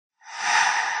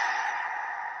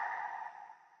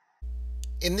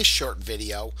In this short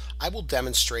video, I will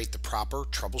demonstrate the proper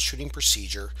troubleshooting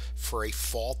procedure for a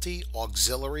faulty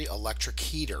auxiliary electric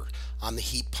heater on the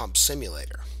heat pump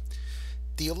simulator.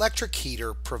 The electric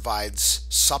heater provides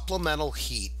supplemental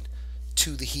heat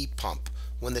to the heat pump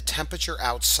when the temperature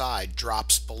outside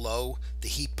drops below the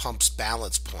heat pump's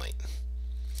balance point.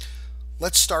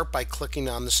 Let's start by clicking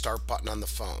on the Start button on the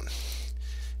phone.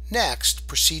 Next,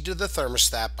 proceed to the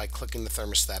thermostat by clicking the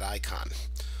thermostat icon.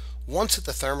 Once at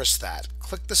the thermostat,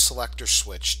 click the selector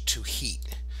switch to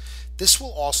Heat. This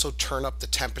will also turn up the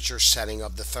temperature setting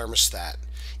of the thermostat,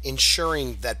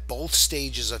 ensuring that both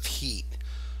stages of heat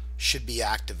should be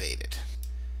activated.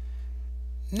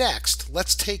 Next,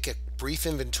 let's take a brief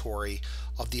inventory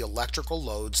of the electrical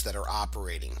loads that are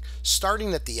operating,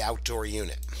 starting at the outdoor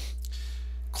unit.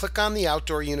 Click on the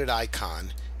outdoor unit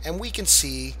icon and we can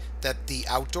see that the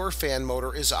outdoor fan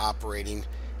motor is operating,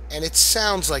 and it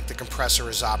sounds like the compressor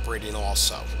is operating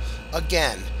also.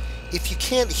 Again, if you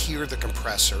can't hear the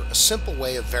compressor, a simple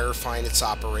way of verifying its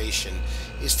operation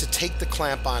is to take the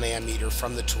clamp-on ammeter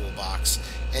from the toolbox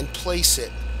and place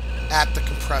it at the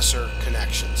compressor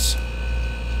connections.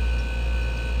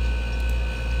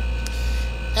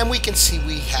 And we can see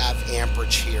we have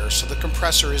amperage here, so the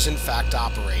compressor is in fact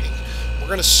operating. We're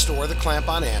going to store the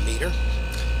clamp-on ammeter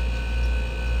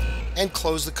and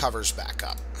close the covers back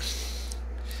up.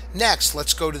 Next,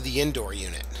 let's go to the indoor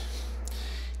unit.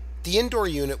 The indoor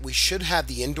unit, we should have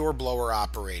the indoor blower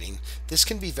operating. This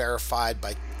can be verified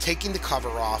by taking the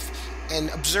cover off and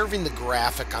observing the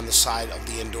graphic on the side of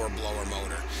the indoor blower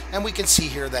motor. And we can see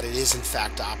here that it is in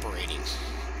fact operating.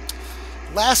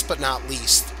 Last but not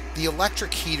least, the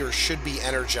electric heater should be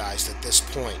energized at this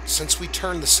point, since we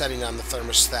turned the setting on the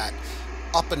thermostat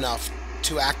up enough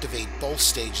to activate both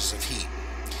stages of heat.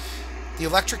 The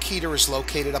electric heater is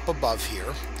located up above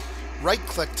here.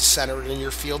 Right-click to center it in your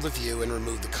field of view and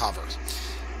remove the cover.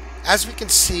 As we can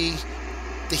see,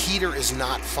 the heater is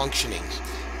not functioning.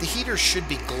 The heater should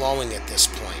be glowing at this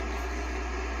point.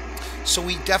 So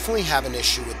we definitely have an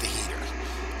issue with the heater.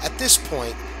 At this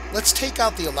point, let's take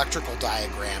out the electrical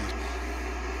diagram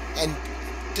and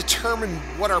determine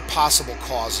what our possible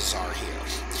causes are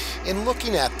here. In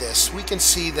looking at this, we can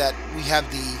see that we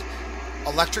have the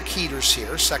electric heaters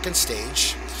here, second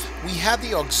stage. We have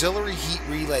the auxiliary heat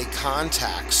relay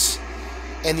contacts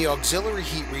and the auxiliary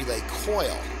heat relay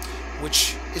coil,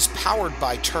 which is powered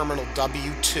by terminal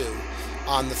W2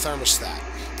 on the thermostat.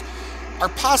 Our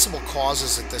possible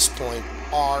causes at this point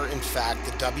are, in fact,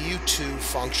 the W2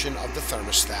 function of the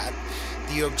thermostat,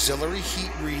 the auxiliary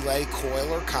heat relay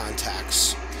coil or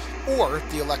contacts, or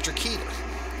the electric heater.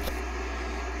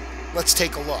 Let's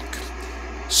take a look.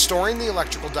 Storing the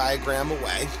electrical diagram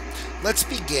away, let's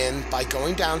begin by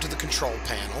going down to the control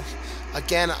panel.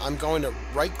 Again, I'm going to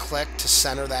right-click to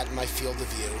center that in my field of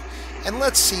view, and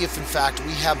let's see if in fact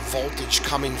we have voltage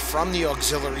coming from the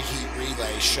auxiliary heat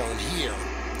relay shown here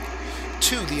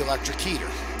to the electric heater.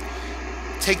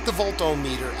 Take the volt ohm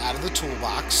meter out of the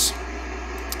toolbox,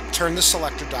 turn the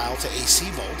selector dial to AC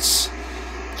volts,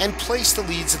 and place the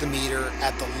leads of the meter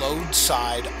at the load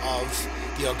side of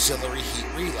the auxiliary heat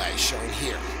relay shown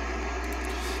here.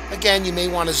 Again, you may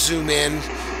want to zoom in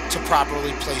to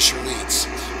properly place your leads.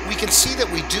 We can see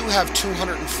that we do have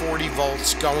 240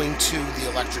 volts going to the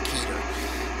electric heater.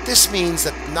 This means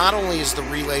that not only is the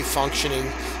relay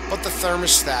functioning, but the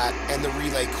thermostat and the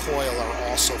relay coil are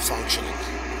also functioning.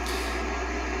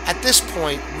 At this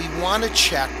point, we want to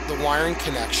check the wiring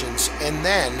connections and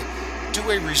then do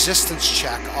a resistance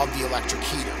check of the electric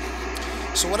heater.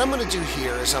 So what I'm going to do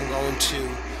here is I'm going to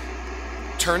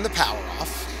turn the power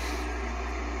off.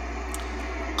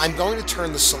 I'm going to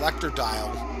turn the selector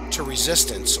dial to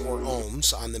resistance or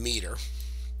ohms on the meter.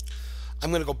 I'm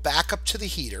going to go back up to the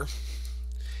heater,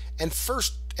 and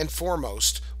first and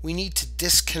foremost we need to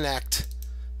disconnect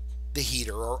the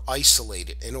heater or isolate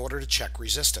it in order to check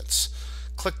resistance.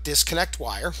 Click disconnect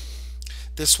wire.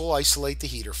 This will isolate the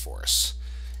heater for us.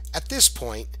 At this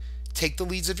point, take the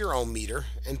leads of your ohm meter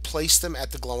and place them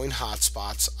at the glowing hot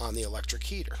spots on the electric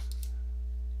heater.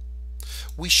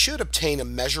 We should obtain a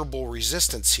measurable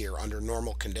resistance here under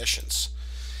normal conditions.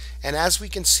 And as we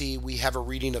can see, we have a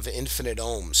reading of infinite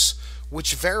ohms,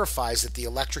 which verifies that the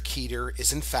electric heater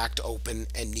is in fact open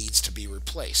and needs to be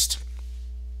replaced.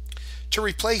 To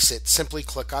replace it, simply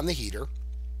click on the heater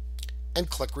and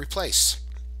click Replace.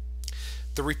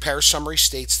 The repair summary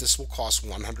states this will cost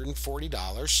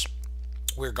 $140.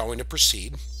 We're going to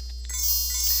proceed.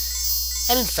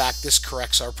 And in fact, this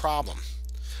corrects our problem.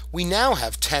 We now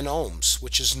have 10 ohms,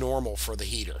 which is normal for the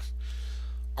heater.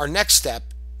 Our next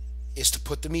step is to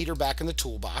put the meter back in the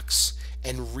toolbox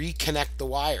and reconnect the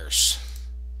wires.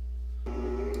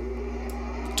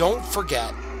 Don't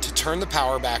forget to turn the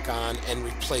power back on and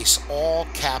replace all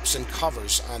caps and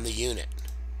covers on the unit.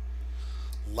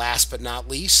 Last but not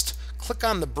least, click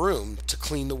on the broom to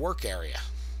clean the work area.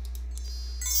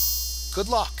 Good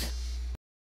luck!